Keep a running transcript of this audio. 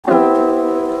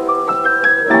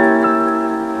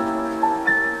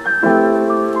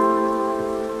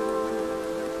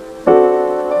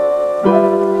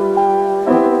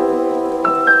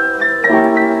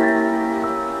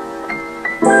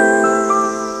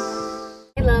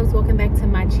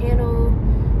my channel.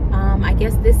 I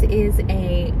guess this is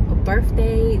a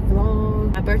birthday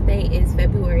vlog. My birthday is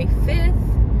February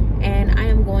 5th and I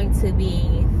am going to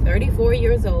be 34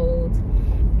 years old.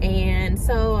 And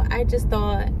so I just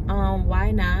thought,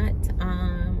 why not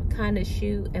kind of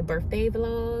shoot a birthday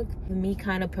vlog, me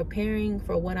kind of preparing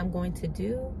for what I'm going to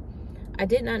do. I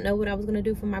did not know what I was going to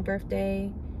do for my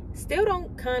birthday. Still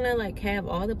don't kind of like have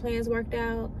all the plans worked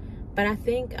out, but I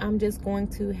think I'm just going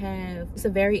to have, it's a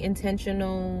very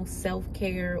intentional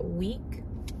self-care week.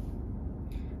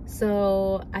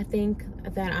 So I think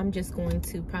that I'm just going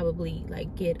to probably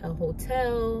like get a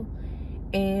hotel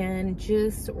and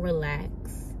just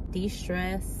relax,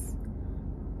 de-stress,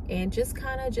 and just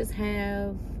kind of just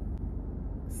have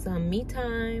some me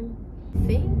time. I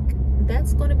think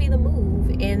that's going to be the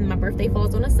move. And my birthday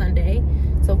falls on a Sunday,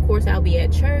 so of course I'll be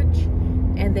at church,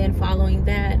 and then following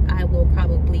that I will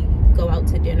probably go out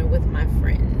to dinner with my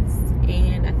friends.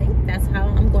 And I think that's how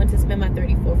I'm going to spend my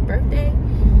 34th birthday.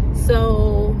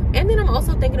 So, and then I'm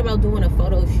also thinking about doing a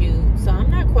photo shoot, so I'm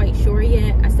not quite sure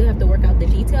yet. I still have to work out the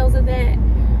details of that,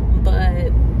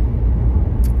 but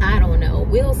I don't know,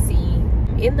 we'll see.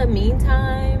 In the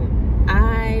meantime,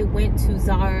 I went to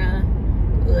Zara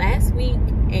last week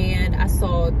and I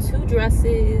saw 2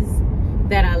 dresses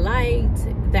that I liked,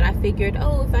 that I figured,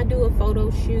 oh, if I do a photo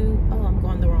shoot, oh, I'm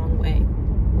going the wrong way.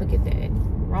 Look at that,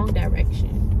 wrong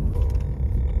direction.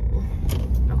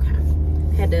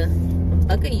 Okay, had to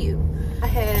bug you. I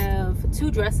have 2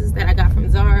 dresses that I got from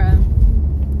Zara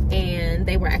and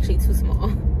they were actually too small.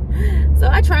 So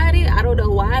I tried it. I don't know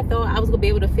why I thought I was gonna be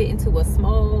able to fit into a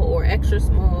small or extra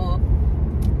small.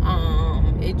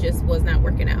 It just was not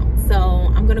working out. So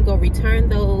I'm gonna go return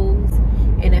those,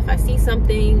 and if I see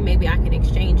something, maybe I can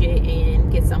exchange it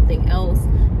and get something else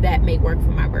that may work for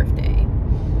my birthday.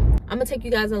 I'm gonna take you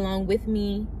guys along with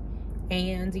me,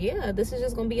 and yeah, this is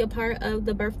just gonna be a part of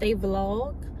the birthday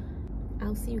vlog.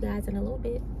 I'll see you guys in a little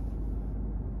bit.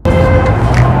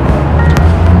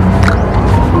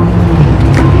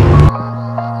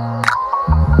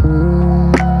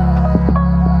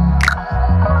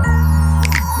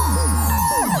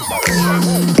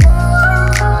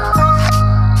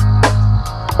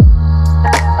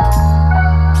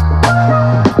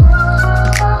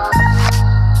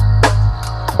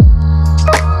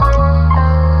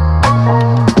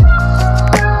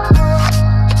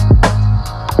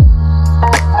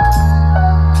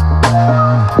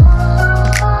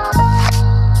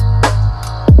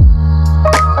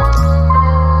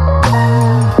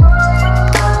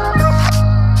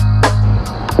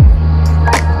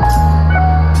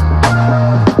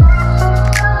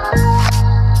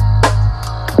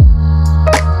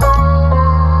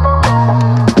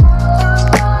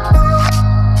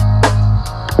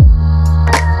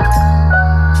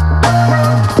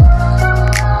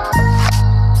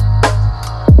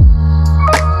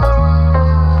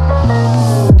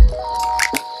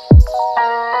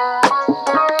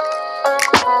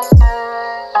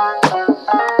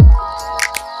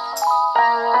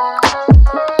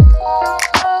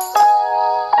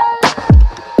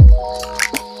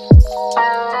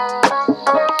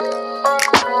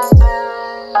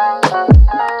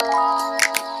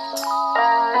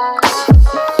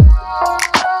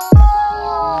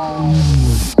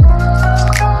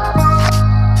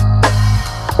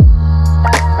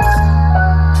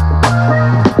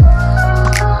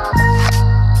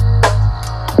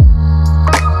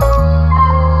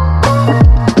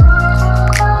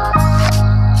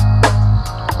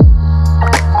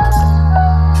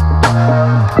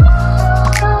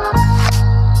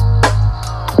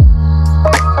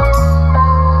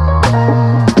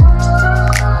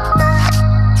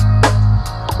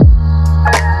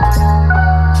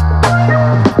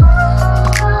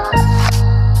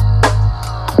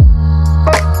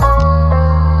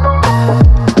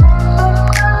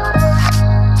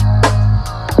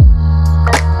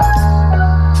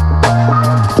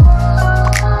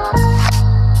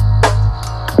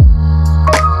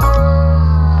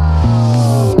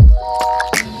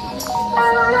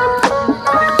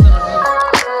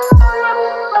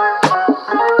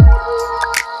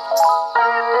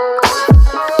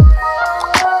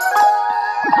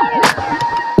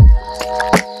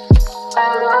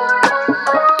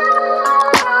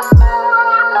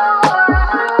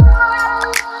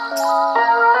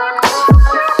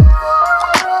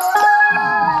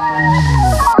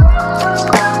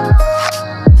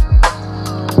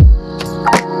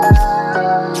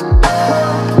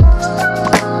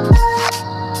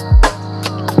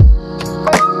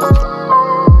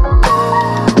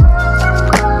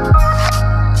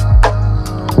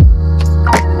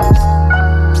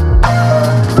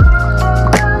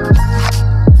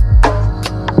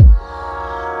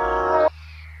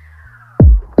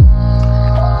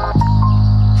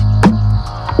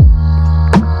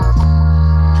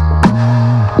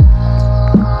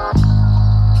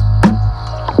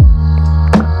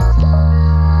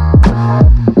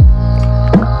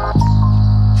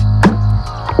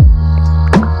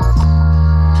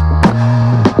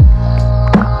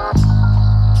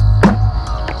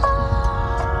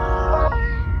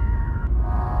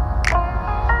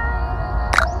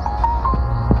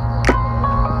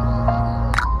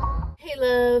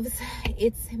 loves,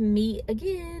 it's me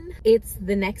again. It's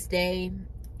the next day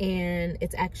and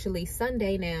it's actually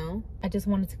Sunday now. I just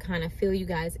wanted to kind of fill you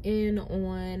guys in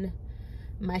on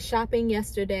my shopping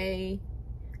yesterday.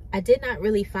 I did not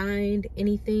really find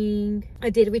anything. I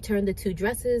did return the 2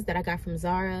 dresses that I got from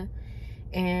Zara,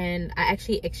 and I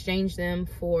actually exchanged them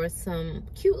for some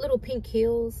cute little pink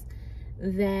heels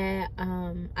that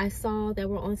I saw that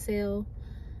were on sale.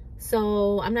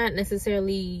 So I'm not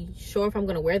necessarily sure if I'm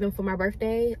gonna wear them for my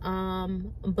birthday,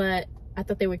 but I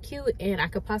thought they were cute and I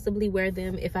could possibly wear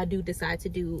them if I do decide to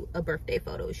do a birthday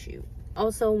photo shoot.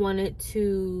 Also wanted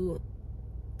to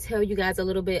tell you guys a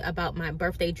little bit about my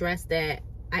birthday dress that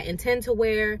I intend to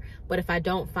wear, but if I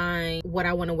don't find what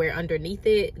I want to wear underneath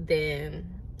it,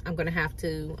 then I'm gonna have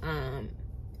to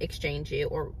exchange it,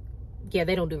 or yeah,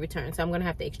 they don't do returns, so I'm gonna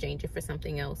have to exchange it for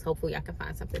something else. Hopefully I can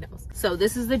find something else. So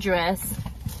this is the dress.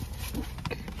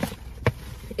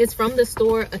 It's from the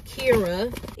store Akira.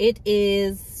 It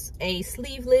is a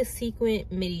sleeveless sequin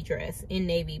midi dress in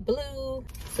navy blue.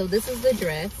 So this is the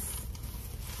dress.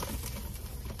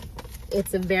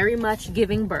 It's a very much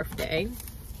giving birthday.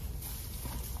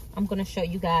 I'm gonna show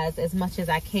you guys as much as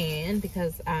I can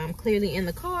because I'm clearly in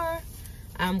the car.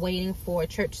 I'm waiting for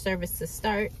church service to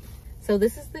start. So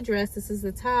this is the dress, this is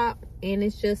the top, and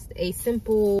it's just a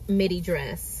simple midi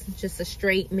dress, just a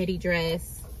straight midi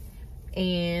dress,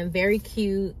 and very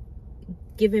cute,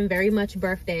 giving very much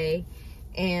birthday.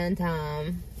 And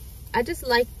I just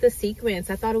liked the sequins.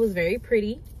 I thought it was very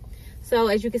pretty. So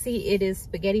as you can see, it is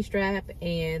spaghetti strap,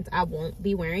 and I won't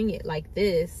be wearing it like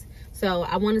this. So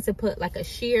I wanted to put like a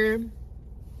sheer,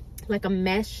 like a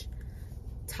mesh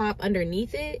top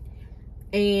underneath it,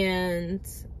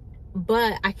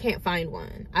 but I can't find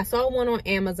one. I saw one on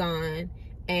Amazon,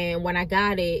 and when I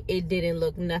got it, it didn't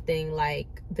look nothing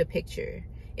like the picture.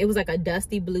 It was like a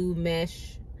dusty blue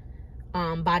mesh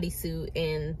bodysuit,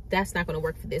 and that's not gonna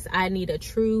work for this. I need a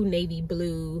true navy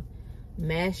blue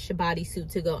mesh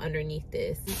bodysuit to go underneath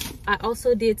this. I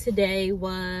also did today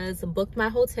was booked my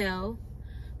hotel.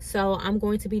 So I'm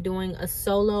going to be doing a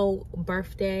solo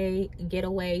birthday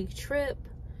getaway trip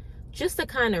just to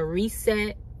kind of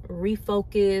reset,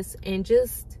 refocus, and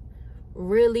just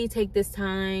really take this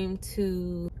time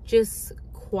to just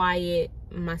quiet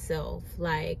myself,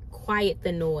 like quiet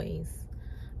the noise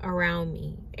around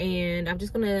me. And I'm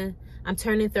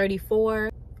turning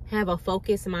 34, have a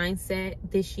focused mindset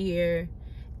this year,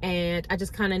 and I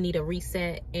just kind of need a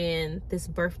reset. And this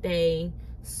birthday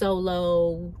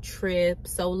solo trip,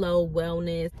 solo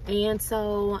wellness, and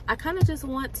so I kind of just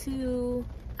want to,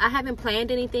 I haven't planned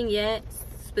anything yet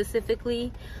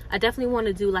specifically. I definitely want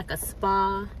to do like a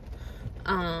spa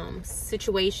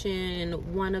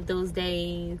situation one of those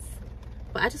days,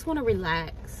 but I just want to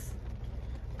relax.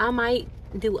 I might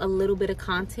do a little bit of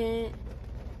content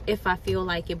if I feel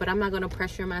like it, but I'm not going to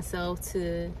pressure myself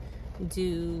to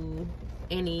do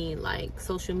any like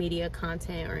social media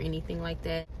content or anything like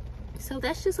that. So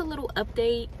that's just a little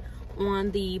update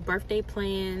on the birthday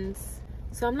plans.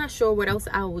 So I'm not sure what else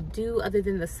I will do other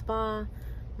than the spa,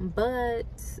 but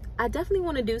I definitely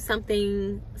want to do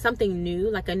something new,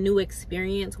 like a new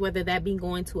experience, whether that be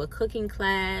going to a cooking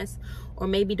class or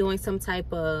maybe doing some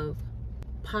type of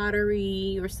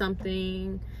pottery or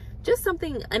something, just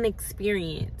something, an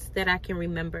experience that I can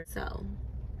remember. So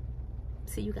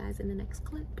see you guys in the next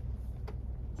clip.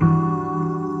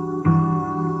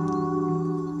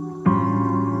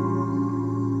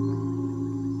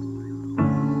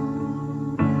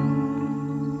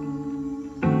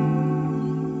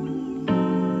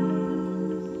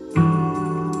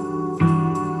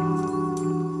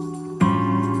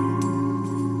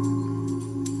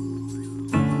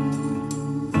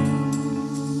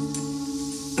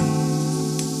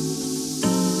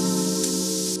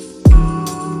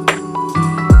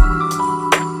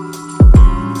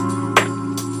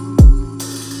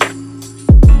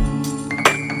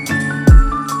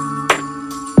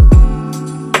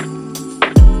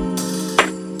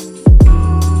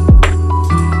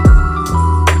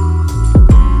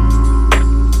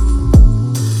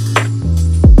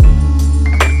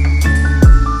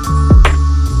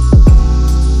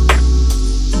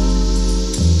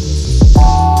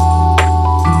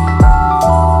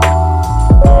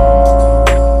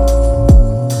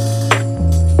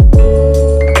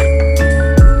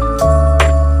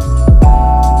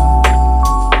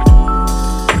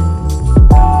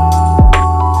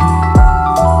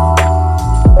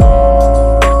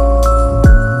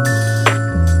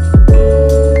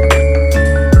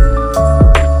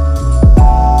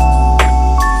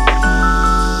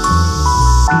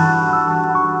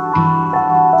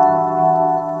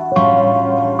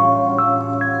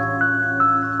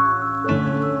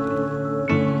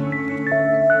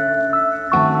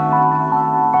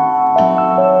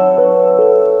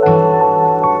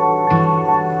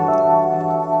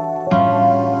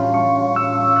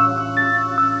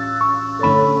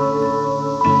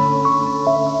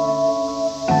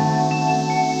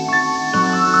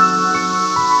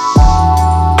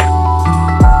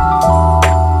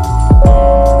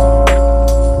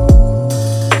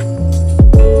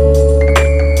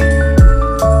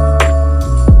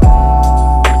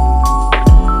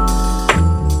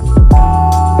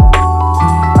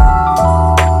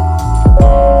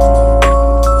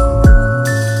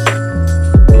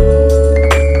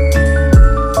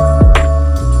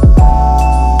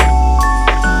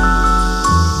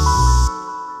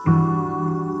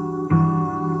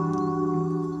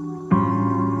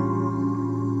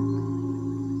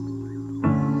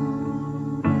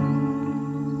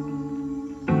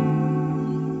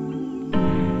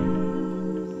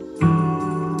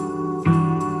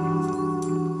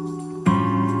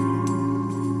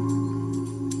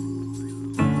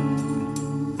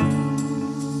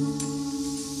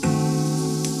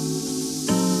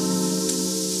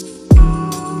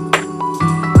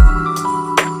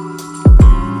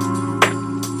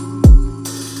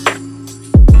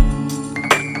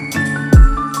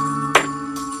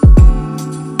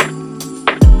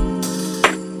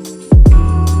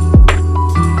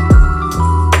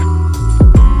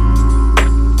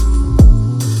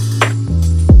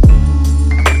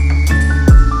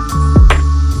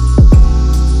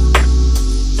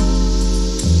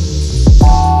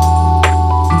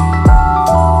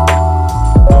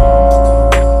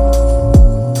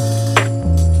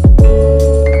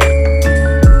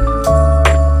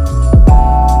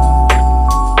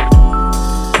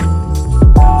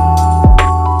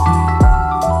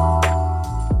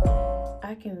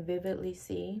 vividly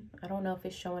see. I don't know if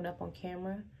it's showing up on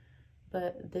camera,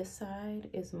 but this side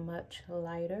is much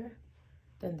lighter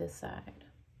than this side.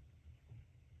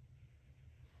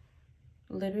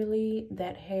 Literally,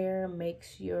 that hair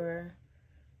makes your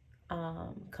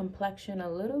complexion a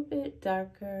little bit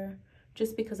darker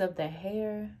just because of the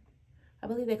hair. I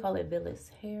believe they call it villus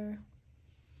hair.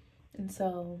 And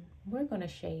so we're gonna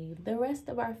shave the rest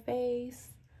of our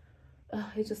face.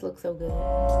 It just looks so good.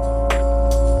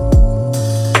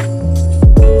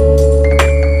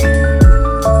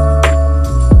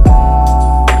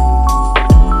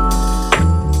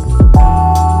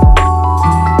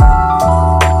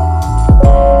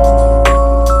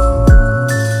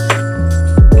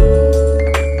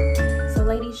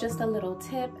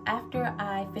 After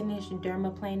I finish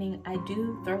dermaplaning, I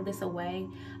do throw this away.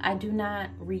 I do not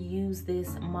reuse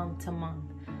this month to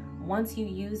month. Once you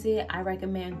use it, I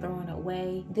recommend throwing it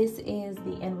away. This is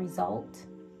the end result.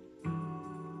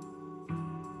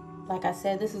 Like I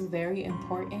said, this is very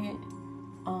important.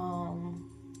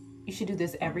 You should do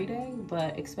this every day,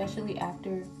 but especially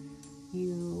after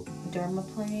you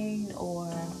dermaplane or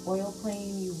oil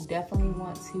plane, you definitely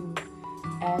want to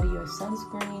add your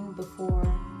sunscreen before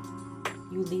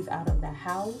you leave out of the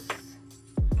house,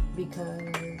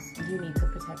 because you need to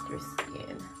protect your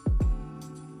skin.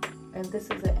 And this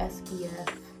is an SPF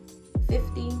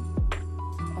 50.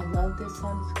 I love this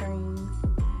sunscreen.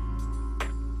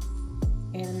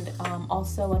 And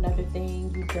also another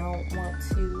thing, you don't want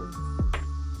to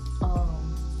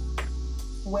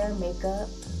wear makeup.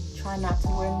 Try not to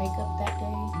wear makeup that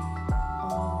day.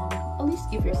 At least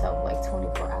give yourself like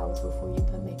 24 hours before you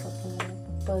put makeup on.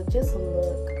 But just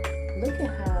look at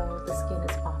how the skin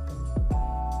is popping.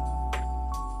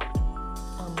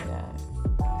 Oh my God.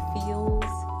 It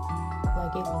feels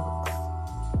like it looks.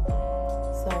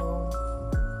 So,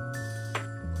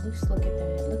 just look at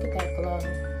that. Look at that glow.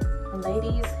 And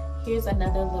ladies, here's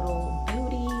another little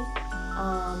beauty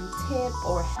tip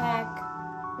or hack.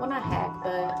 Well, not hack,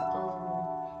 but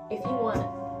if you want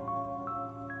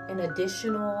an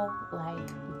additional like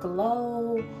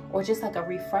glow or just like a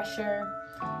refresher,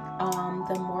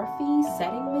 the Morphe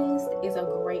setting mist is a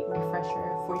great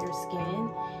refresher for your skin.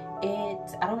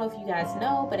 I don't know if you guys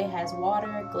know, but it has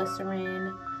water,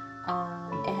 glycerin,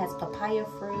 it has papaya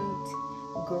fruit,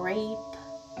 grape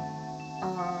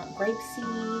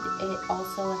seed. It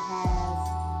also has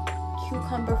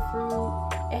cucumber fruit.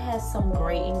 It has some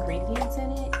great ingredients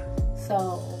in it.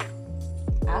 So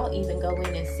I'll even go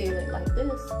in and seal it like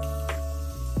this.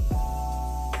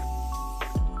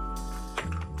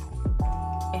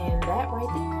 And that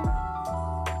right there,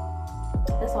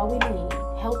 that's all we need.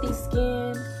 Healthy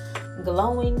skin,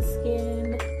 glowing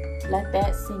skin. Let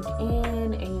that sink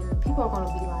in and people are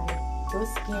gonna be like, your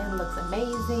skin looks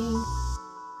amazing.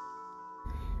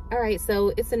 All right,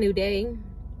 so it's a new day.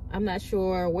 I'm not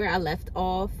sure where I left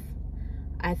off.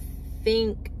 I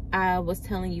think I was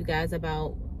telling you guys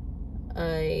about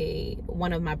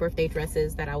one of my birthday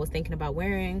dresses that I was thinking about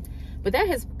wearing, but that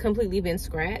has completely been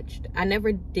scratched. I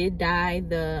never did dye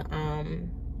the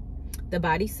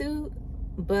bodysuit,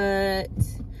 but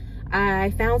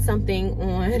I found something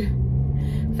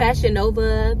on Fashion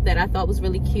Nova that I thought was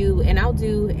really cute, and I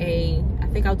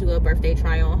think I'll do a birthday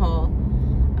try on haul.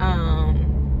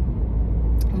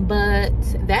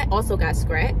 But that also got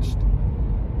scratched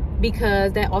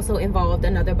because that also involved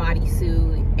another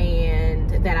bodysuit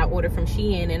and that I ordered from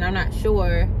Shein, and I'm not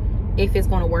sure if it's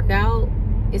going to work out.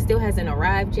 It still hasn't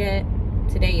arrived yet.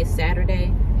 Today is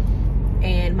Saturday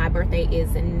and my birthday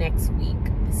is next week,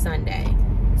 Sunday.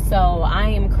 So I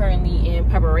am currently in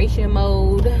preparation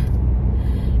mode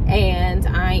and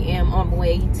I am on my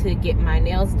way to get my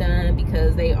nails done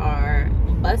because they are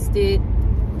busted.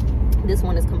 This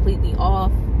one is completely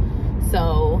off.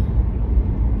 So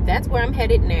that's where I'm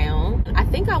headed now. I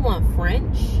think I want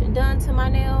French done to my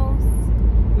nails.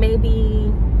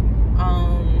 Maybe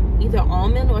either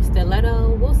almond or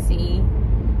stiletto. We'll see.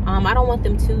 I don't want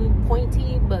them too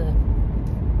pointy, but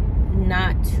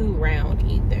not too round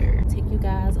either. Take you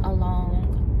guys along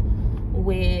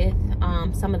with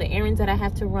some of the errands that I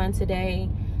have to run today.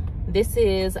 This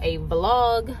is a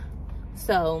vlog,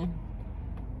 so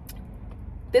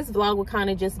this vlog will kind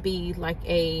of just be like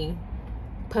a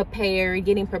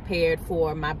getting prepared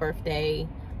for my birthday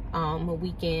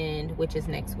weekend, which is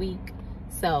next week.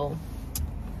 So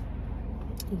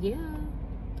yeah,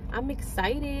 I'm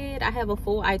excited. I have a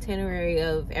full itinerary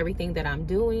of everything that I'm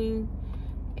doing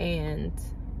and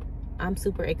I'm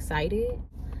super excited.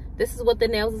 This is what the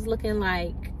nails is looking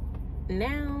like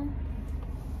now,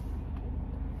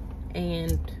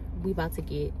 and we about to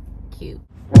get cute.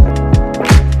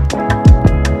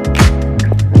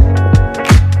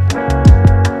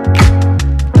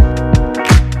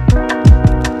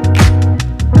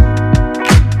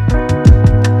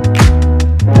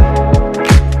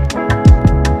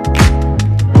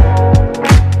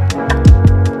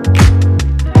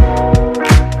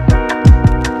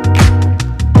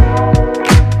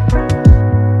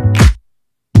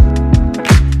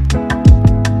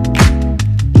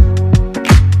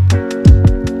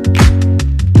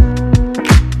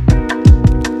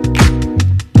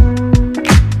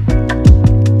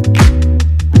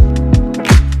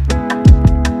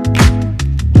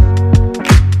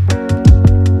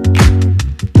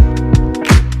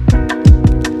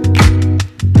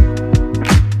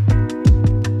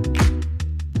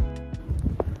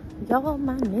 Y'all,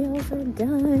 my nails are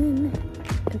done.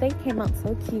 They came out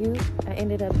so cute. I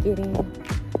ended up getting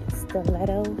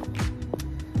stiletto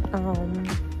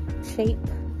shape.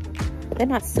 They're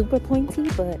not super pointy,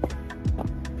 but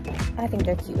I think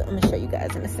they're cute. I'm gonna show you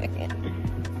guys in a second.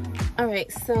 All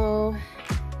right, so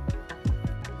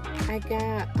I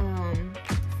got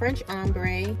French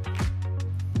ombre. Oh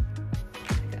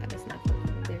my God, it's not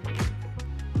focusing. There it is.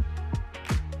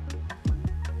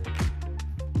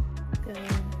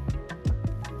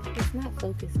 It's not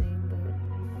focusing, but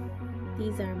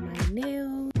these are my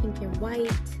nails, pink and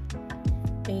white,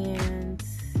 and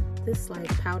this like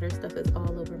powder stuff is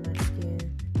all over my skin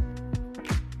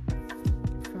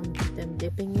from them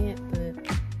dipping it, but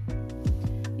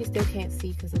you still can't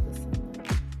see because of the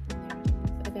sunlight.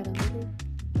 I got a little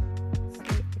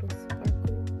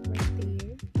sparkle right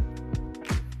there,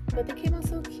 but they came out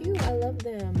so cute. I love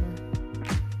them.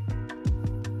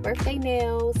 Birthday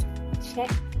nails,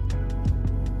 check.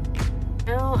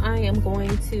 Now I am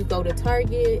going to go to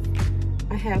Target.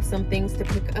 I have some things to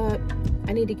pick up.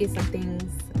 I need to get some things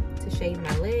to shave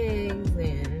my legs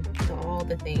and all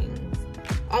the things.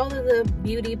 All of the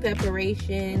beauty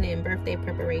preparation and birthday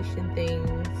preparation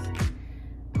things.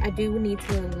 I do need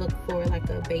to look for like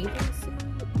a bathing suit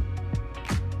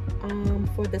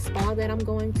for the spa that I'm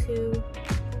going to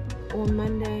on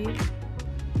Monday.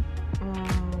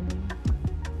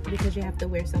 Because you have to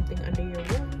wear something under your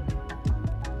robe.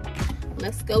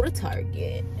 Let's go to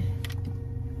Target.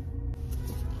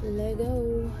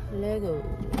 Lego.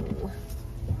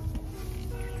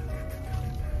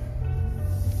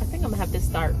 I think I'm gonna have to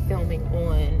start filming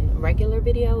on regular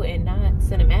video and not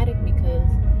cinematic because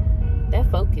that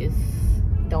focus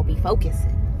don't be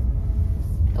focusing.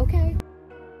 Okay.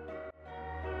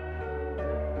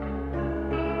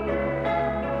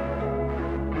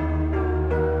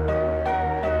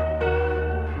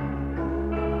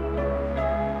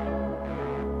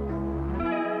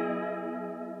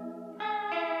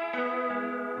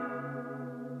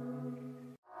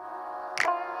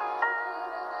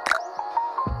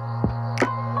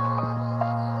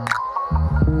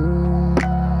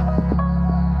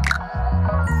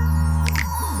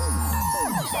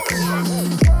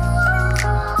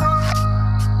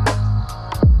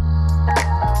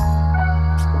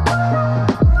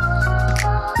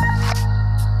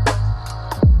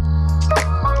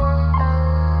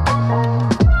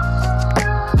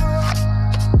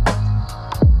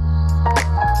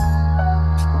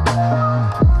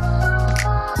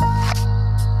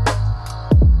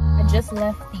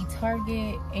 Left the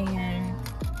Target, and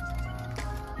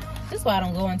that's why I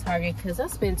don't go in Target, because I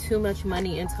spend too much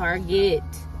money in Target.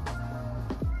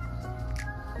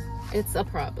 It's a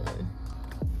problem.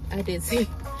 I did see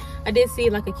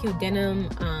like a cute denim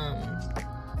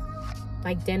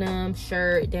like denim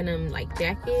shirt, denim like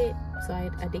jacket, so I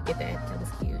did get that. That was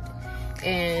cute.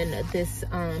 And this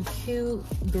cute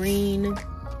green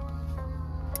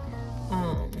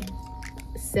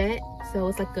set. So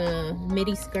it's like a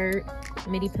midi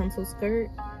pencil skirt.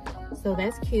 So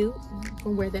that's cute. I'm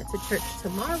gonna wear that to church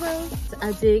tomorrow. So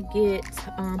I did get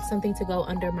something to go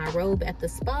under my robe at the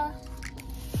spa.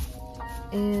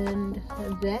 And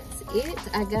that's it.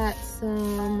 I got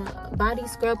some body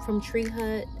scrub from Tree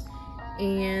Hut.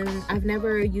 And I've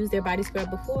never used their body scrub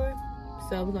before.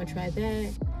 So we're gonna try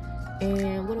that.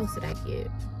 And what else did I get?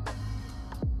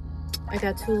 I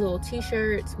got two little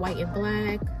t-shirts, white and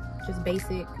black, just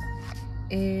basic.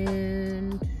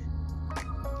 And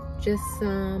just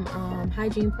some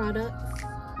hygiene products,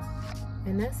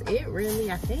 and that's it really.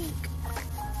 I think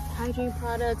hygiene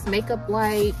products, makeup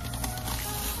wipes,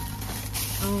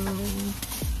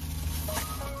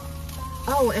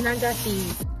 oh, and I got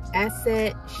these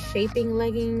asset shaping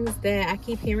leggings that I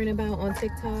keep hearing about on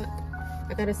TikTok.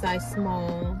 I got a size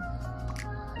small,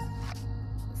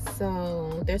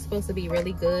 so they're supposed to be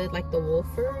really good, like the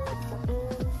Wolford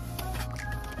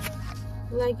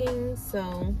leggings.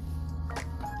 So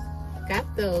got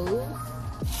those.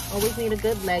 Always need a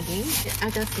good legging. I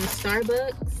got some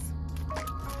Starbucks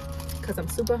because I'm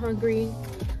super hungry.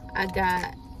 I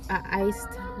got an iced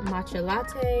matcha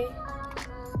latte,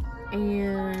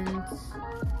 and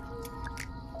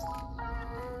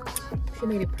she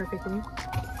made it perfectly.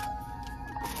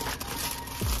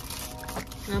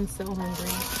 I'm so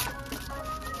hungry.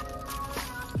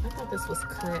 I thought this was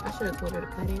cut. I should have told her to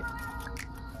cut it.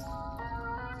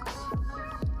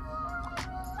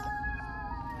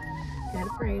 Gotta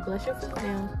pray. Bless your foot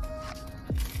now.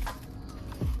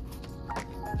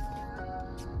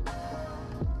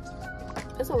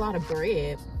 There's a lot of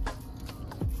bread.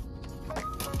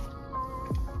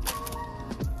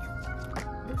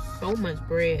 There's so much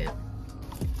bread.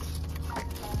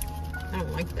 I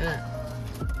don't like that.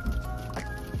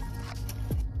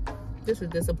 This is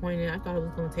disappointing. I thought it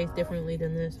was gonna taste differently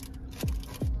than this.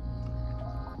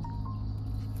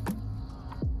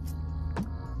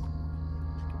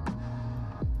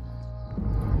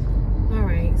 All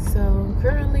right, so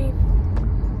currently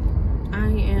I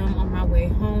am on my way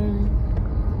home.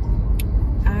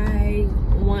 I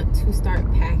want to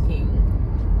start packing.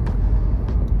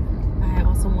 I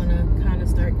also want to kind of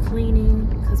start cleaning,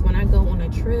 because when I go on a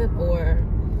trip, or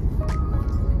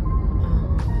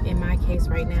in my case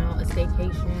right now, a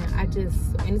staycation, I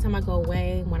just, anytime I go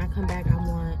away, when I come back, I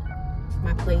want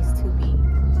my place to be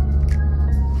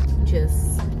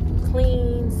just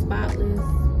clean, spotless.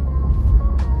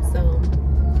 So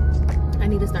I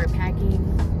need to start packing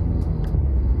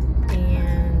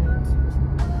and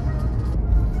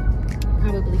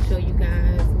probably show you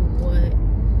guys what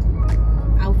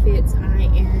outfits I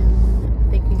am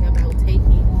thinking about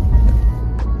taking.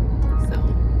 So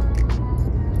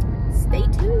stay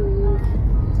tuned.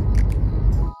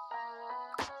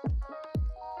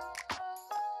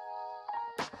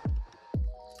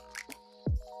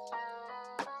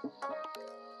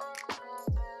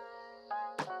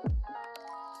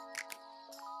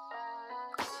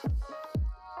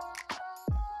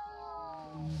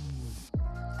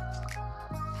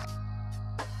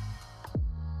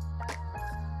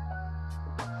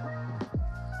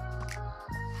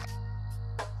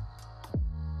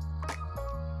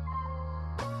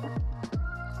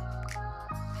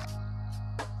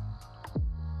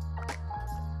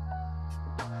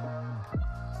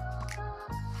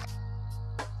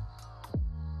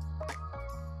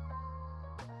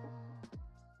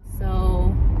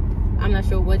 I'm not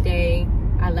sure what day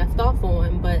I left off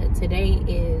on, but today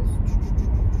is,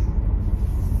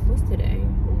 what's today?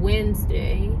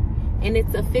 Wednesday, and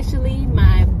it's officially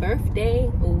my birthday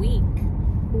week.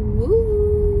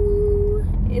 Woo!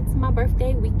 It's my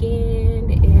birthday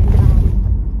weekend,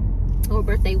 and or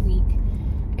birthday week,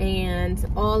 and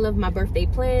all of my birthday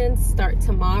plans start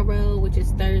tomorrow, which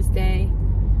is Thursday.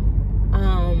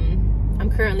 I'm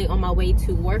currently on my way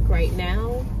to work right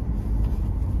now,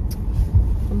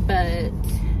 but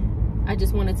I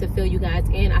just wanted to fill you guys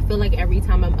in. I feel like every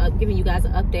time I'm giving you guys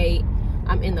an update,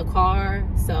 I'm in the car,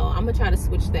 so I'm gonna try to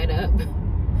switch that up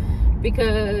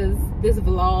because this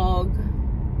vlog,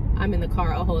 I'm in the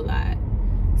car a whole lot.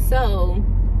 So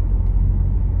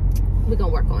we're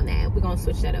gonna work on that. We're gonna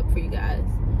switch that up for you guys.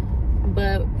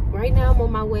 But right now I'm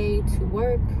on my way to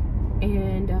work,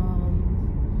 and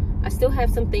I still have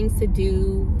some things to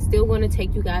do. Still want to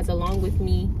take you guys along with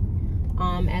me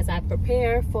as I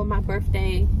prepare for my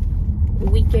birthday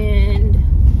weekend,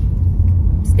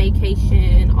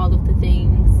 staycation, all of the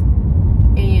things,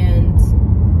 and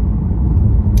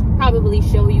probably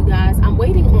show you guys. I'm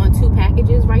waiting on 2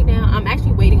 packages right now. I'm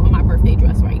actually waiting on my birthday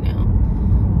dress right now,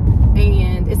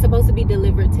 and it's supposed to be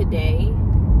delivered today.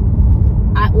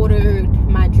 I ordered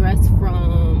my dress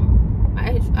from,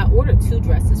 I ordered 2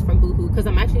 dresses from Boohoo because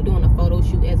I'm actually doing a photo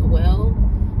shoot as well.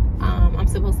 I'm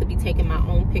supposed to be taking my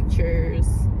own pictures.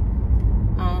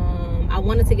 I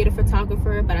wanted to get a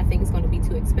photographer, but I think it's going to be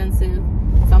too expensive,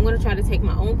 so I'm going to try to take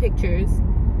my own pictures.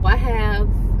 I have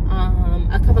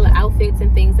a couple of outfits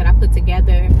and things that I put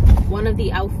together. One of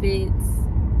the outfits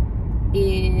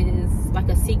is like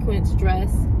a sequence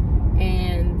dress,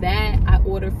 and that I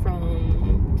ordered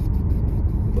from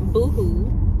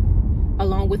Boohoo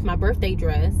along with my birthday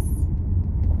dress,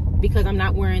 because I'm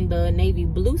not wearing the navy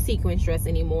blue sequence dress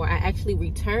anymore. I actually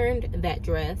returned that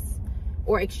dress,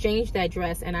 or exchanged that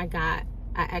dress, and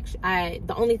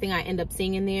the only thing I end up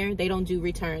seeing in there, they don't do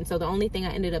return, so the only thing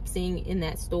I ended up seeing in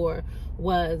that store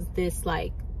was this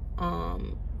like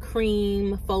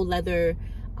cream faux leather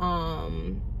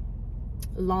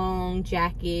long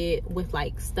jacket with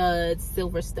like studs,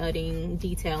 silver studding,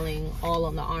 detailing all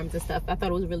on the arms and stuff. I thought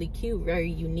it was really cute,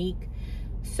 very unique,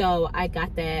 so I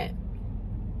got that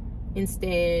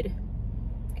instead.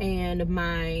 And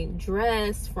my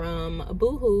dress from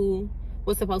Boohoo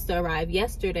was supposed to arrive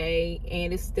yesterday,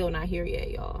 and it's still not here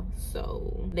yet, y'all,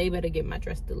 so they better get my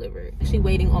dress delivered. Actually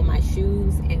waiting on my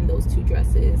shoes and those 2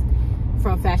 dresses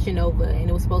from Fashion Nova, and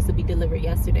it was supposed to be delivered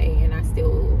yesterday, and I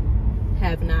still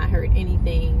have not heard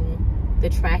anything. The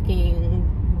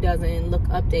tracking doesn't look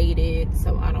updated,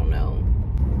 so I don't know.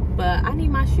 But I need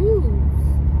my shoes,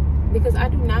 because I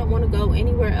do not want to go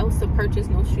anywhere else to purchase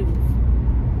no shoes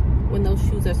when those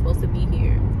shoes are supposed to be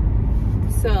here.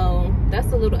 So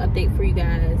that's a little update for you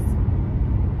guys,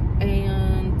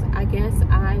 and I guess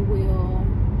I will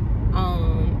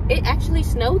it actually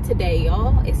snowed today,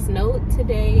 y'all. It snowed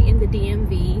today in the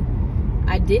DMV.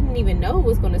 I didn't even know it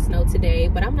was going to snow today,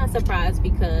 but I'm not surprised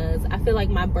because I feel like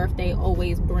my birthday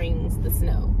always brings the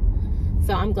snow.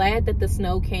 So I'm glad that the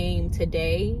snow came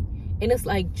today, and it's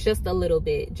like just a little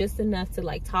bit, just enough to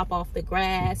like top off the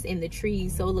grass and the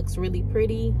trees so it looks really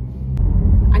pretty.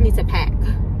 I need to pack.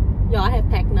 Y'all, I have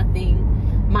packed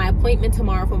nothing. My appointment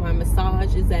tomorrow for my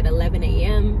massage is at 11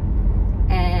 a.m.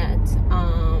 at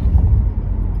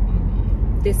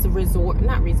this resort,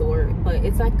 not resort, but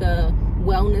it's like a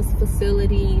wellness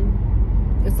facility.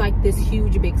 It's like this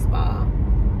huge big spa.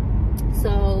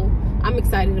 So I'm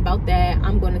excited about that.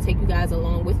 I'm going to take you guys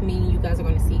along with me. You guys are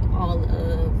going to see all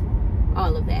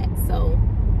of that. So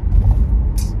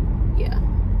yeah,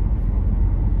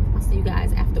 I'll see you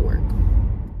guys after work.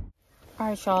 All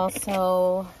right, y'all,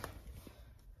 so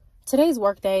today's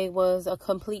work day was a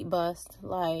complete bust.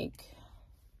 Like,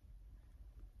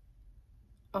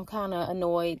 I'm kind of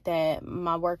annoyed that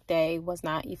my work day was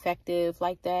not effective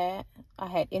like that. I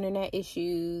had internet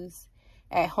issues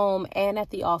at home and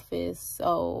at the office.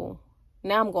 So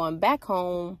now I'm going back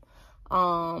home,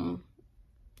 and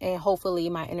hopefully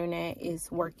my internet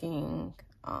is working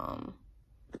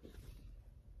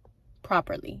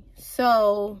properly.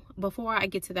 So before I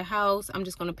get to the house, I'm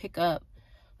just going to pick up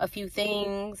a few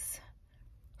things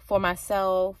for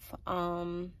myself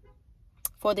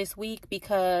for this week,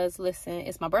 because listen,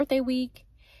 it's my birthday week,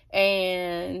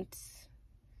 and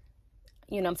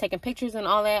you know, I'm taking pictures and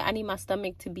all that. I need my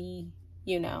stomach to be,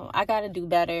 you know, I gotta do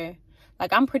better.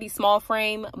 Like, I'm pretty small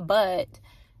frame, but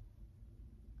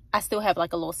I still have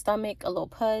like a little stomach, a little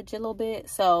pudge, a little bit.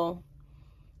 So,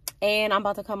 and I'm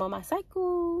about to come on my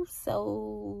cycle,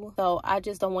 so I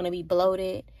just don't want to be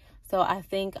bloated. So I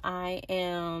think I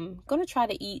am gonna try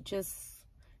to eat just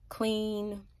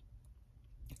clean.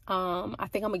 I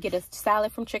think I'm gonna get a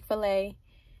salad from Chick-fil-A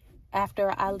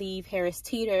after I leave Harris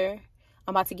Teeter.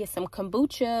 I'm about to get some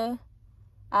kombucha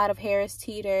out of Harris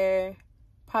Teeter,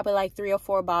 probably like 3 or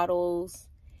 4 bottles,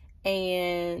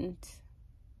 and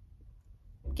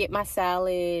get my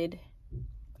salad.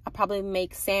 I'll probably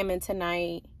make salmon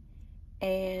tonight,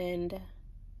 and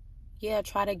yeah,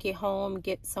 try to get home,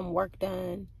 get some work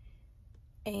done.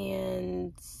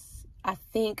 And I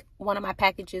think one of my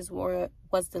packages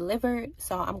was delivered,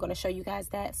 so I'm going to show you guys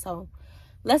that. So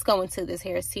let's go into this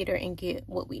Harris Teeter and get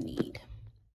what we need.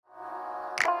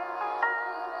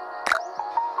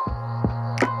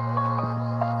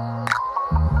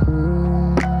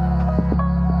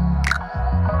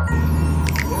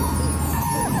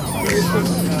 Here,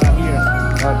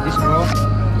 this row,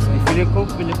 filet cook.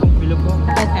 Okay.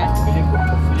 Filet cook.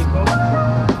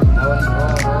 That one is raw.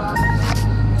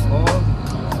 All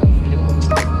filet cook.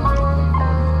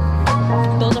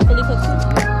 Those are fully cooked too?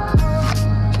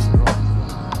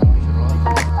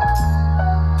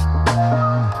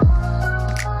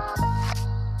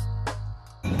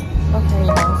 Okay,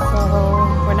 y'all, so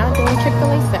we're not doing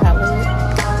Chick-fil-A salad.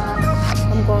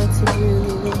 I'm going to do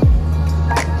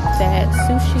that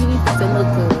sushi because it look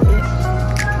good.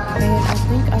 And I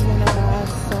think I want to buy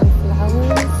some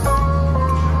flowers.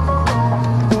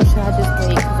 Or should I just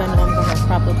wait? Because I know I'm going to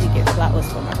probably get flowers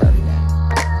for my birthday.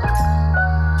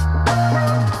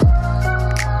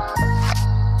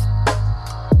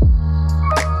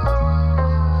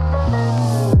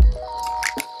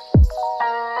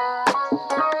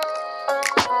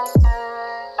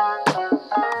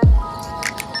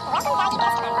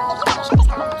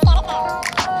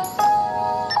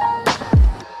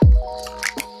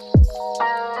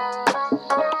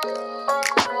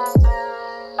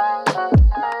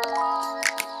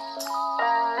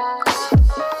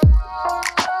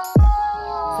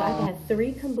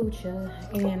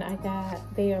 And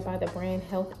they are by the brand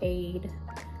Health Aid.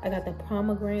 I got the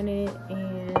pomegranate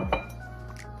and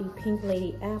the pink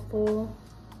lady apple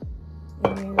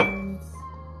and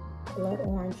blood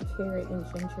orange, carrot, and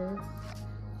ginger.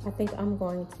 I think I'm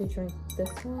going to drink this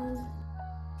one.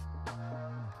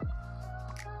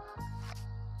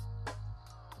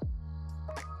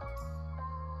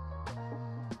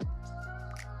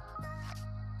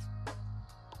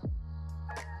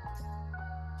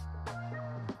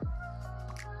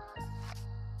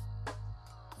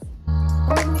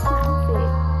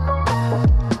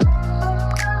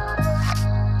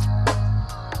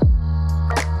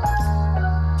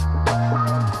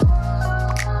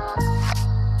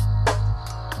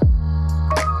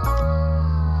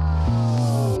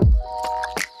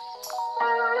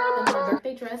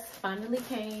 Dress finally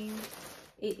came.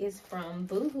 It is from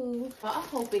Boohoo. I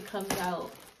hope it comes out.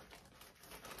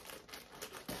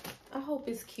 I hope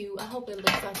it's cute. I hope it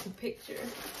looks like the picture.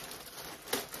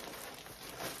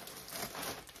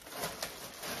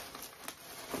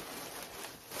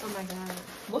 Oh my god.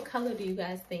 What color do you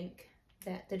guys think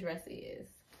that the dress is?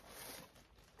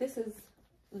 This is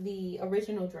the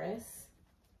original dress.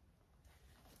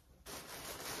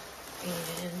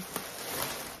 And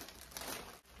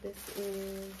this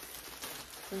is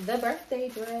the birthday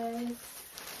dress.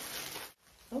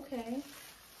 Okay.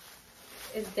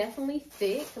 It's definitely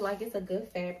thick, like it's a good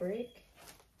fabric.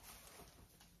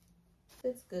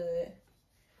 It's good.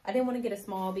 I didn't want to get a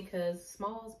small because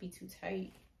smalls be too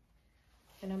tight.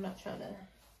 And I'm not trying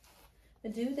to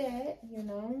do that, you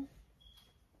know.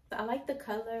 I like the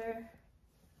color.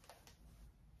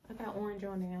 I got orange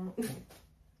on now.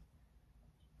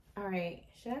 All right,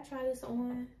 should I try this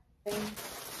on?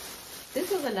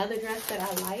 This was another dress that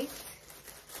I liked.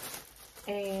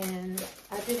 And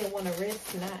I didn't want to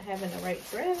risk not having the right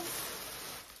dress.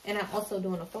 And I'm also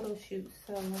doing a photo shoot,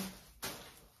 so.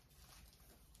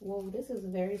 Whoa, this is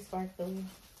very sparkly.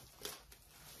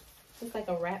 It's like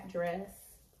a wrap dress.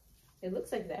 It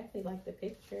looks exactly like the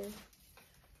picture.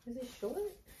 Is it short?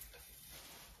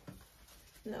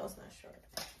 No, it's not short.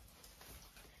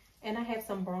 And I have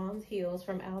some bronze heels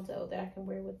from Aldo that I can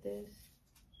wear with this.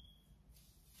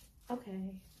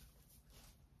 Okay.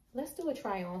 Let's do a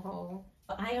try on haul.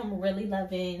 I am really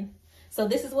loving. So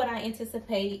this is what I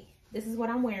anticipate. This is what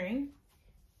I'm wearing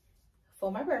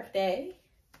for my birthday.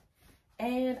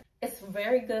 And it's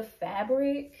very good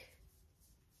fabric.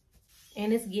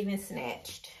 And it's giving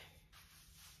snatched.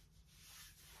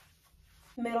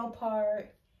 Middle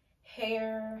part,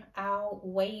 hair out,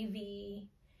 wavy,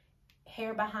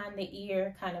 hair behind the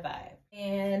ear kind of vibe.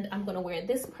 And I'm gonna wear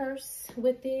this purse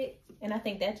with it. And I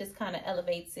think that just kind of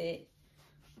elevates it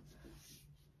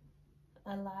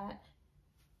a lot.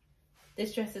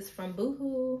 This dress is from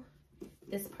Boohoo.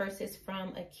 This purse is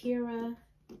from Akira.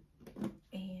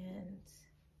 And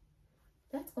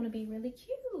that's gonna be really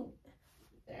cute.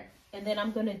 There. And then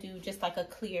I'm gonna do just like a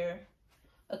clear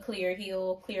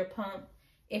heel, clear pump.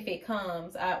 If it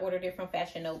comes, I ordered it from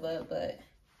Fashion Nova, but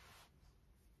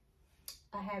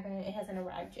it hasn't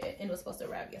arrived yet, and it was supposed to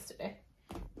arrive yesterday.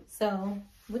 So,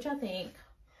 what y'all think?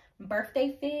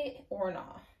 Birthday fit or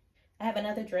not? I have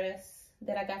another dress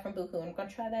that I got from Boohoo. I'm gonna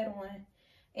try that on,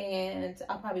 and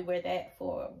I'll probably wear that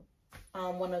for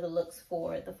one of the looks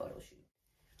for the photo shoot.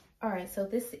 All right, so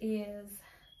this is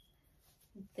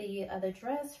the other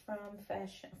dress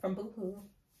from Boohoo,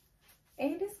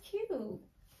 and it's cute.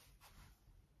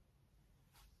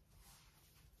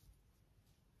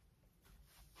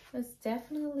 It's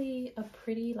definitely a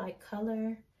pretty like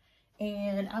color,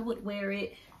 and I would wear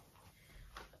it.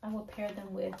 I would pair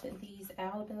them with these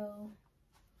Aldo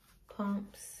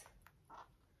pumps.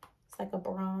 It's like a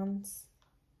bronze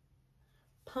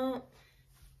pump.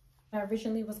 I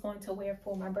originally was going to wear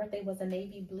for my birthday was a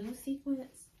navy blue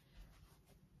sequence,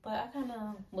 but I kind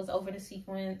of was over the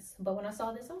sequence. But when I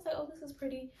saw this, I was like, oh, this is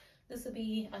pretty. This would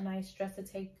be a nice dress to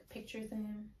take pictures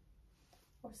in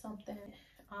or something.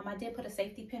 I did put a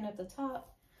safety pin at the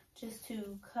top just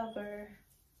to cover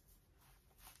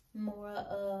more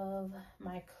of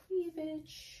my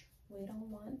cleavage. We don't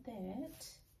want that.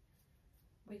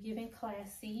 We're giving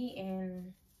classy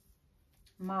and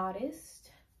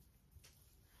modest.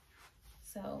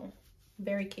 So,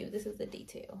 very cute. This is the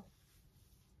detail.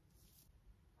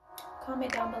 Comment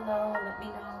down below. Let me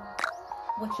know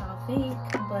what y'all think.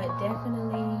 But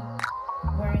definitely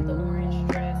wearing the orange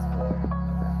dress for my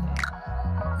birthday.